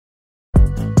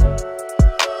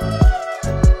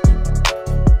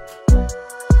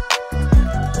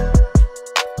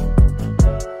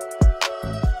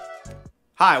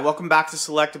Hi, welcome back to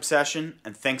Select Obsession,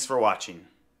 and thanks for watching.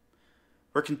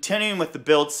 We're continuing with the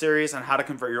build series on how to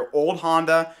convert your old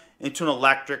Honda into an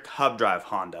electric hub drive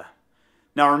Honda.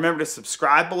 Now remember to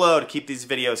subscribe below to keep these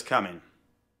videos coming.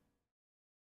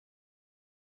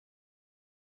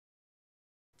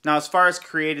 Now as far as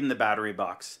creating the battery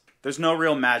box, there's no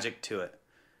real magic to it.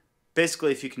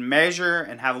 Basically, if you can measure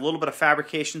and have a little bit of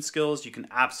fabrication skills, you can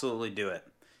absolutely do it.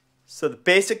 So the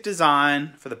basic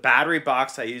design for the battery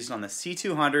box I used on the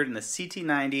C200 and the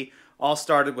CT90 all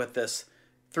started with this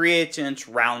 3/8 inch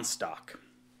round stock.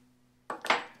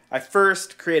 I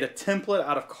first create a template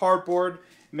out of cardboard,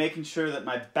 making sure that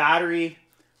my battery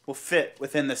will fit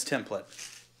within this template.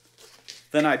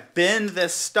 Then I bend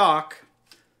this stock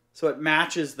so it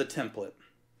matches the template.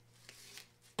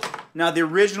 Now the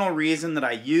original reason that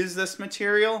I used this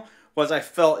material was I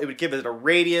felt it would give it a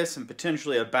radius and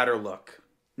potentially a better look.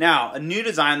 Now, a new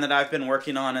design that I've been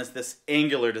working on is this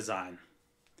angular design,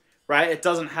 right? It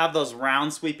doesn't have those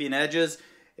round sweeping edges.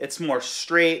 It's more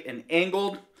straight and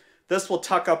angled. This will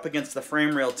tuck up against the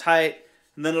frame real tight,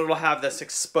 and then it'll have this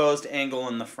exposed angle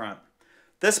in the front.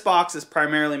 This box is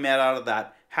primarily made out of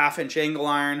that 1/2 inch angle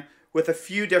iron with a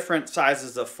few different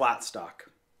sizes of flat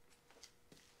stock.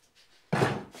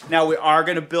 Now we are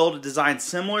going to build a design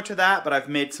similar to that, but I've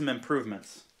made some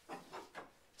improvements.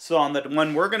 So on the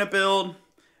one we're going to build,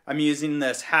 I'm using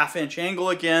this 1/2 inch angle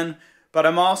again, but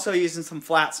I'm also using some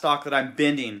flat stock that I'm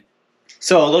bending.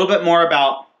 So a little bit more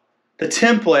about the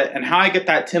template and how I get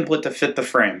that template to fit the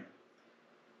frame.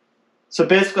 So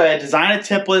basically I design a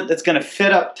template that's going to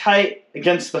fit up tight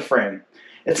against the frame.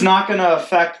 It's not going to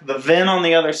affect the vent on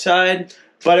the other side,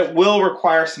 but it will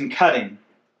require some cutting.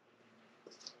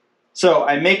 So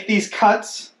I make these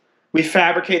cuts, we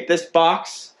fabricate this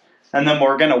box, and then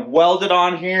we're going to weld it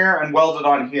on here and weld it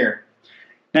on here.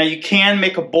 Now you can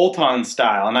make a bolt-on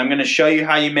style, and I'm going to show you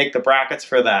how you make the brackets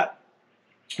for that.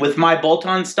 With my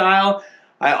bolt-on style,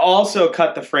 I also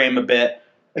cut the frame a bit,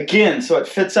 again, so it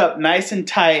fits up nice and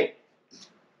tight.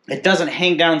 It doesn't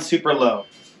hang down super low.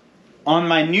 On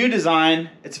my new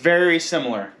design, it's very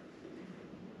similar.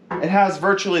 It has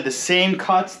virtually the same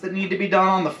cuts that need to be done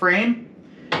on the frame.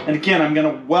 And again, I'm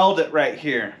going to weld it right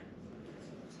here.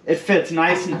 It fits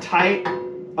nice and tight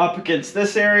up against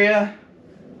this area,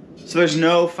 so there's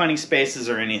no funny spaces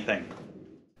or anything.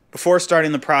 Before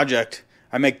starting the project,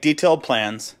 I make detailed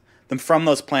plans. Then from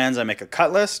those plans, I make a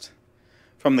cut list.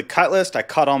 From the cut list, I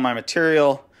cut all my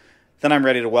material. Then I'm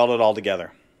ready to weld it all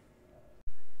together.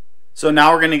 So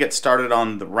now we're going to get started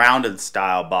on the rounded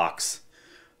style box.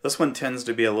 This one tends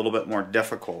to be a little bit more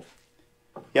difficult.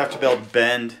 You have to be able to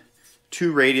bend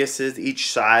 2 radiuses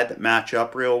each side that match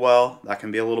up real well. That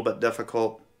can be a little bit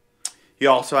difficult. You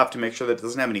also have to make sure that it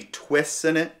doesn't have any twists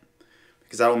in it,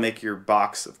 because that will make your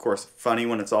box, of course, funny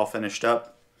when it's all finished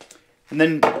up. And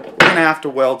then we're going to have to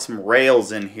weld some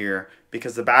rails in here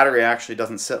because the battery actually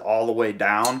doesn't sit all the way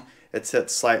down. It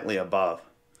sits slightly above.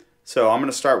 So I'm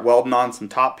going to start welding on some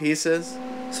top pieces.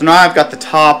 So now I've got the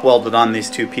top welded on these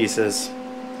 2 pieces.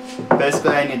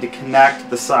 Basically I need to connect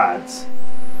the sides.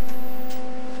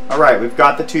 Alright, we've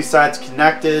got the 2 sides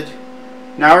connected.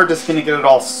 Now we're just going to get it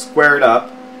all squared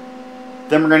up.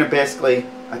 Then we're going to basically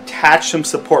attach some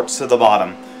supports to the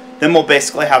bottom. Then we'll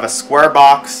basically have a square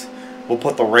box. We'll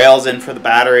put the rails in for the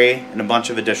battery and a bunch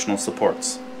of additional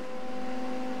supports.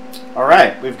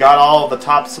 Alright, we've got all the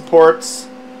top supports,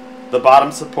 the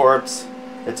bottom supports.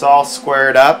 It's all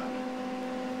squared up.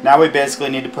 Now we basically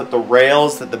need to put the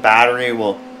rails that the battery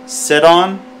will sit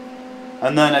on,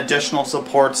 and then additional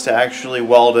supports to actually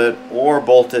weld it or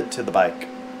bolt it to the bike.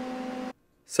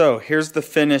 So here's the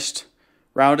finished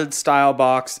rounded style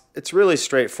box. It's really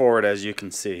straightforward, as you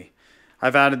can see.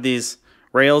 I've added these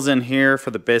rails in here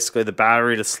for basically the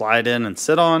battery to slide in and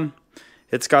sit on.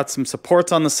 It's got some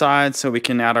supports on the side so we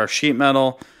can add our sheet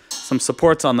metal. Some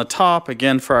supports on the top,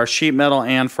 again for our sheet metal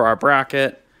and for our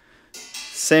bracket.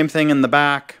 Same thing in the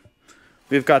back.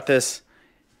 We've got this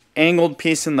angled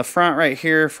piece in the front right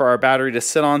here for our battery to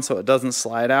sit on so it doesn't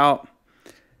slide out.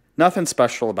 Nothing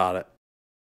special about it.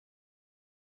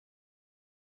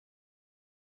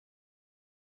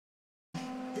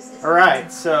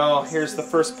 Alright, so here's the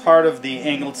first part of the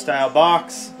angled style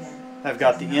box. I've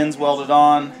got the ends welded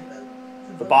on,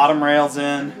 the bottom rails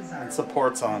in, and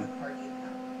supports on.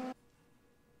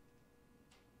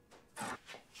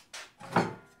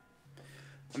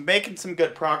 I'm making some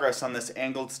good progress on this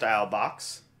angled style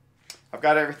box. I've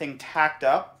got everything tacked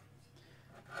up.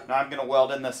 Now I'm going to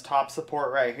weld in this top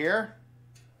support right here.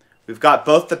 We've got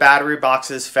both the battery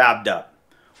boxes fabbed up.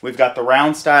 We've got the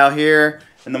round style here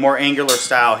and the more angular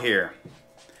style here.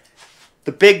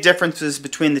 The big differences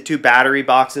between the 2 battery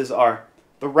boxes are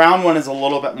The round one is a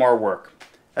little bit more work.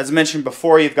 As mentioned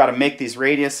before, you've got to make these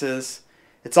radiuses.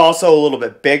 It's also a little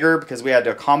bit bigger because we had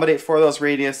to accommodate for those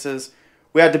radiuses.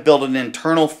 We had to build an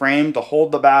internal frame to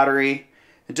hold the battery.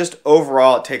 And just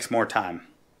overall, it takes more time.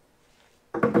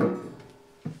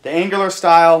 The angular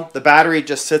style, the battery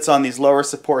just sits on these lower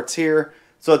supports here,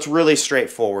 so it's really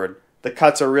straightforward. The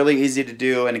cuts are really easy to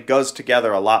do, and it goes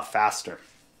together a lot faster.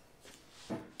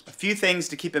 A few things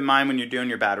to keep in mind when you're doing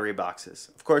your battery boxes.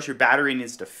 Of course, your battery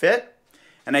needs to fit,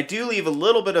 and I do leave a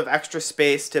little bit of extra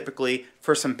space typically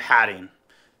for some padding.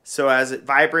 So as it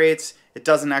vibrates, it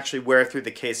doesn't actually wear through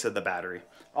the case of the battery.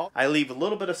 I leave a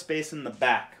little bit of space in the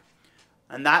back,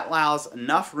 and that allows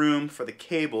enough room for the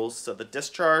cables, so the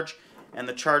discharge and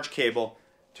the charge cable,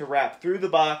 to wrap through the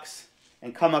box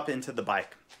and come up into the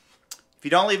bike. If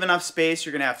you don't leave enough space,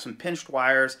 you're going to have some pinched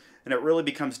wires, and it really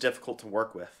becomes difficult to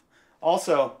work with.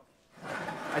 Also,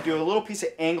 I do a little piece of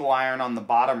angle iron on the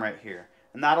bottom right here,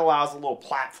 and that allows a little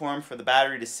platform for the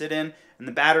battery to sit in and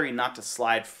the battery not to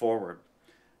slide forward.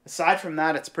 Aside from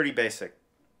that, it's pretty basic.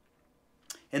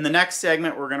 In the next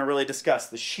segment, we're going to really discuss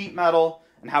the sheet metal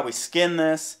and how we skin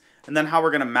this, and then how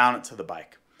we're going to mount it to the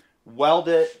bike. Weld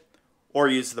it or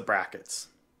use the brackets.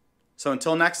 So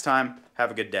until next time,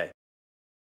 have a good day.